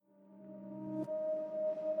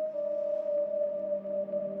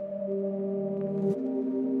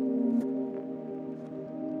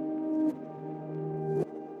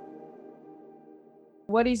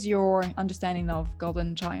What is your understanding of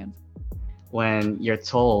golden child? When you're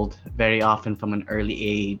told very often from an early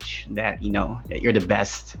age that that you're the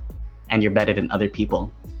best and you're better than other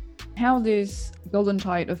people. How this golden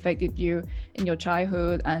child affected you in your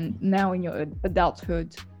childhood and now in your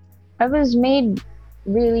adulthood? I was made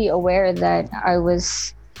really aware that I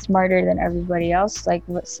was smarter than everybody else,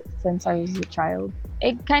 since I was a child.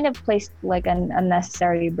 It kind of placed like an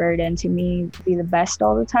unnecessary burden to me to be the best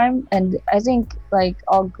all the time. And I think like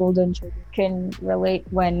all golden children can relate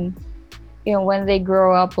when they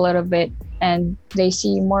grow up a little bit and they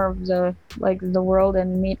see more of the world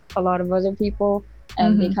and meet a lot of other people,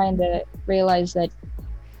 and they kind of realize that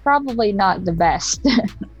probably not the best.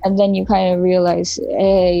 And then you kind of realize,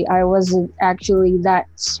 hey, I wasn't actually that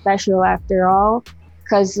special after all,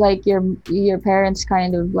 because like your parents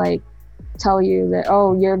kind of like tell you that,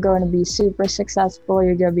 oh, you're going to be super successful,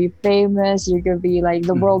 you're going to be famous, you're going to be like,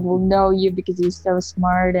 the world will know you because you're so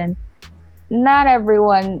smart. And not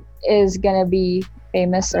everyone is going to be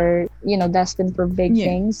famous or destined for big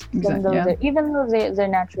things, even though they're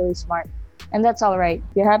naturally smart. And that's all right.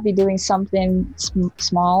 If you're happy doing something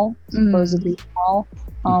small, supposedly small,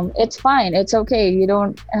 it's fine. It's okay. You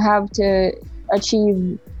don't have to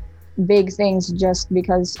achieve big things just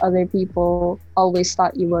because other people always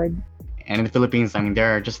thought you would. And in the Philippines, I mean,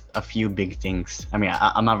 there are just a few big things. I mean,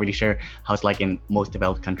 I'm not really sure how it's like in most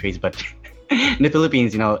developed countries, but in the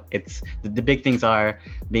Philippines, it's the big things are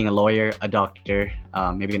being a lawyer, a doctor,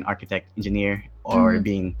 maybe an architect, engineer, or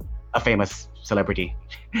being a famous celebrity.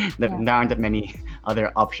 There aren't that many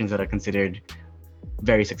other options that are considered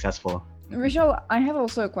very successful. Rachel, I have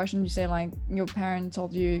also a question. You say like your parents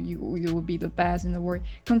told you will be the best in the world.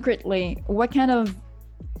 Concretely, what kind of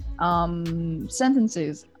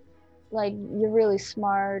sentences? Like, you're really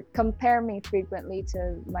smart. Compare me frequently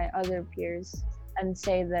to my other peers and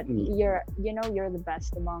say that you're the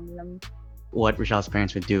best among them. What Rochelle's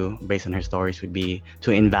parents would do based on her stories would be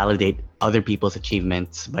to invalidate other people's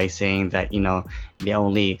achievements by saying that, they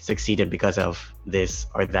only succeeded because of this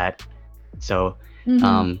or that. So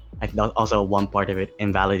I think that's also one part of it,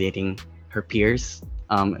 invalidating her peers'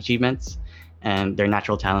 achievements and their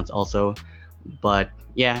natural talents also. But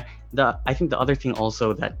yeah, I think the other thing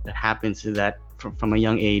also that happens is that from a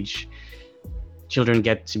young age, children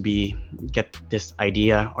get this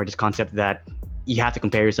idea or this concept that you have to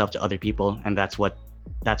compare yourself to other people, and that's what's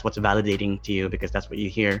validating to you, because that's what you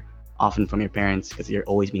hear often from your parents, because you're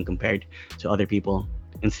always being compared to other people.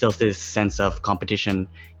 Instills this sense of competition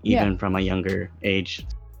even from a younger age.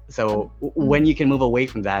 So when you can move away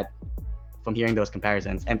from that, from hearing those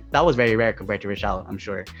comparisons, and that was very rare compared to Rochelle, I'm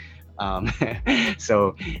sure.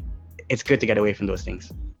 So it's good to get away from those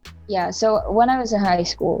things. Yeah, so when I was in high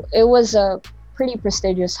school, it was a pretty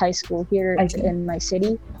prestigious high school here in my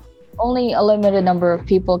city. Only a limited number of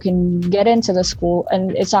people can get into the school,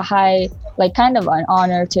 and it's a high, like kind of an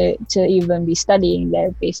honor to even be studying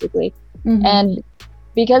there, basically. And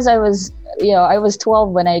because I was 12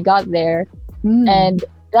 when I got there, and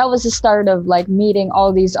that was the start of like meeting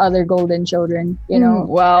all these other golden children,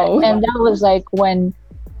 Wow. And that was like when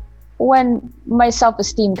my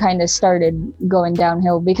self-esteem kind of started going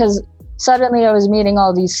downhill, because suddenly I was meeting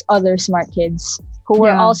all these other smart kids who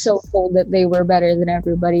were also told that they were better than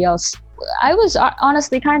everybody else. I was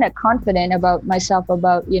honestly kind of confident about myself,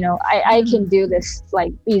 about, I can do this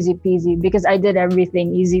like easy peasy, because I did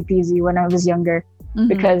everything easy peasy when I was younger,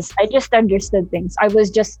 because I just understood things. I was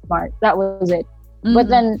just smart. That was it. But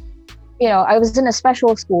then, I was in a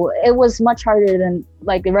special school. It was much harder than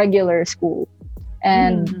like a regular school.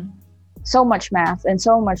 And so much math and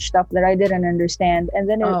so much stuff that I didn't understand. And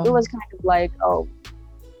then it was kind of like,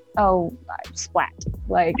 splat.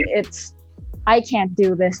 Like, I can't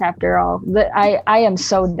do this after all. I am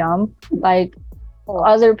so dumb. Like,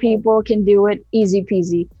 other people can do it easy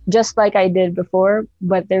peasy, just like I did before,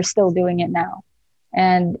 but they're still doing it now.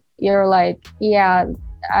 And you're like, yeah,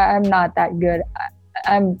 I'm not that good.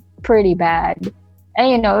 I'm pretty bad.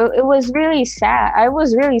 And it was really sad. I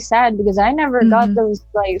was really sad because I never got those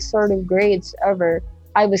like sort of grades ever.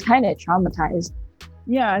 I was kind of traumatized.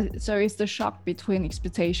 Yeah, so it's the shock between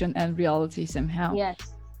expectation and reality somehow. Yes.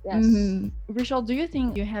 Rachel, do you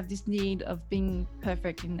think you have this need of being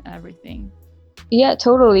perfect in everything? Yeah,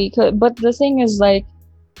 totally. But the thing is, like,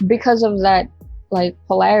 because of that like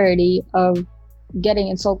polarity of getting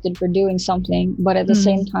insulted for doing something, but at the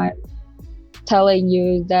same time telling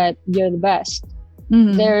you that you're the best,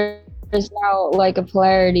 there's now like a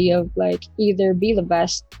polarity of like either be the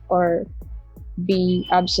best or be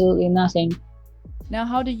absolutely nothing. Now,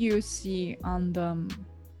 how do you see on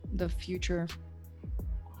the future?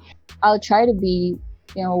 I'll try to be,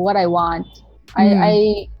 what I want,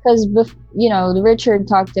 Because Richard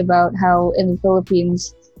talked about how in the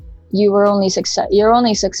Philippines you're only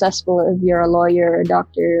successful if you're a lawyer, a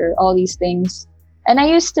doctor, all these things. And I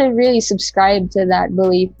used to really subscribe to that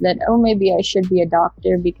belief that, oh, maybe I should be a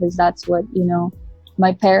doctor because that's what,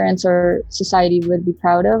 my parents or society would be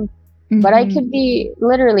proud of. But I could be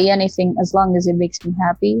literally anything as long as it makes me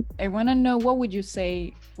happy. I want to know, what would you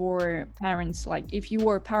say for parents? Like, if you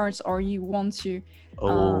were parents or you want to.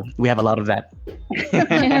 We have a lot of that.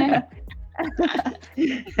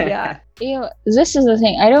 Yeah. This is the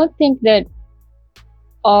thing. I don't think that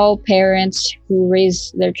all parents who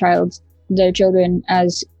raise their children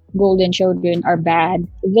as golden children are bad.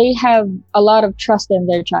 They have a lot of trust in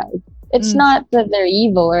their child. It's not that they're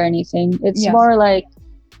evil or anything. It's more like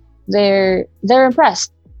they're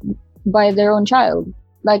impressed by their own child.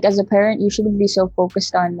 Like, as a parent, you shouldn't be so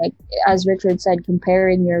focused on, like, as Richard said,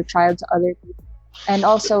 comparing your child to other people. And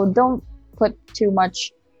also, don't put too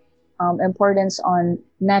much importance on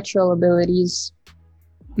natural abilities,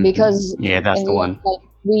 because that's the one. Like,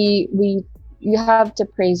 you have to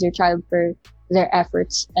praise your child for their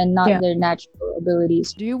efforts and not their natural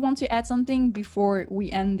abilities. Do you want to add something before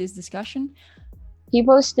we end this discussion? He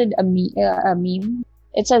posted a meme.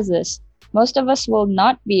 It says this: most of us will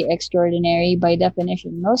not be extraordinary by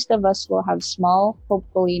definition. Most of us will have small,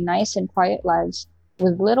 hopefully nice and quiet lives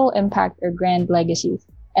with little impact or grand legacy.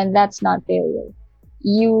 And that's not failure.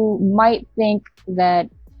 You might think that,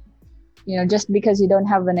 just because you don't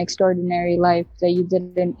have an extraordinary life, that you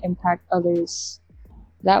didn't impact others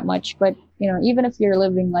that much. But, even if you're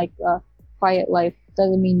living like a quiet life,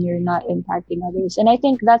 doesn't mean you're not impacting others. And I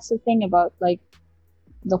think that's the thing about, like,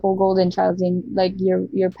 the whole golden child thing. Like,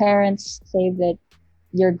 your parents say that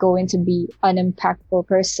you're going to be an impactful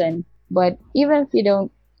person, but even if you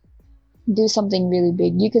don't do something really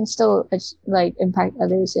big, you can still, like, impact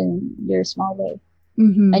others in your small way.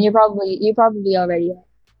 And you probably already are.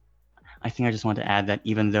 I think I just want to add that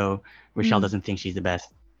even though Rochelle doesn't think she's the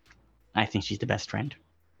best, I think she's the best friend.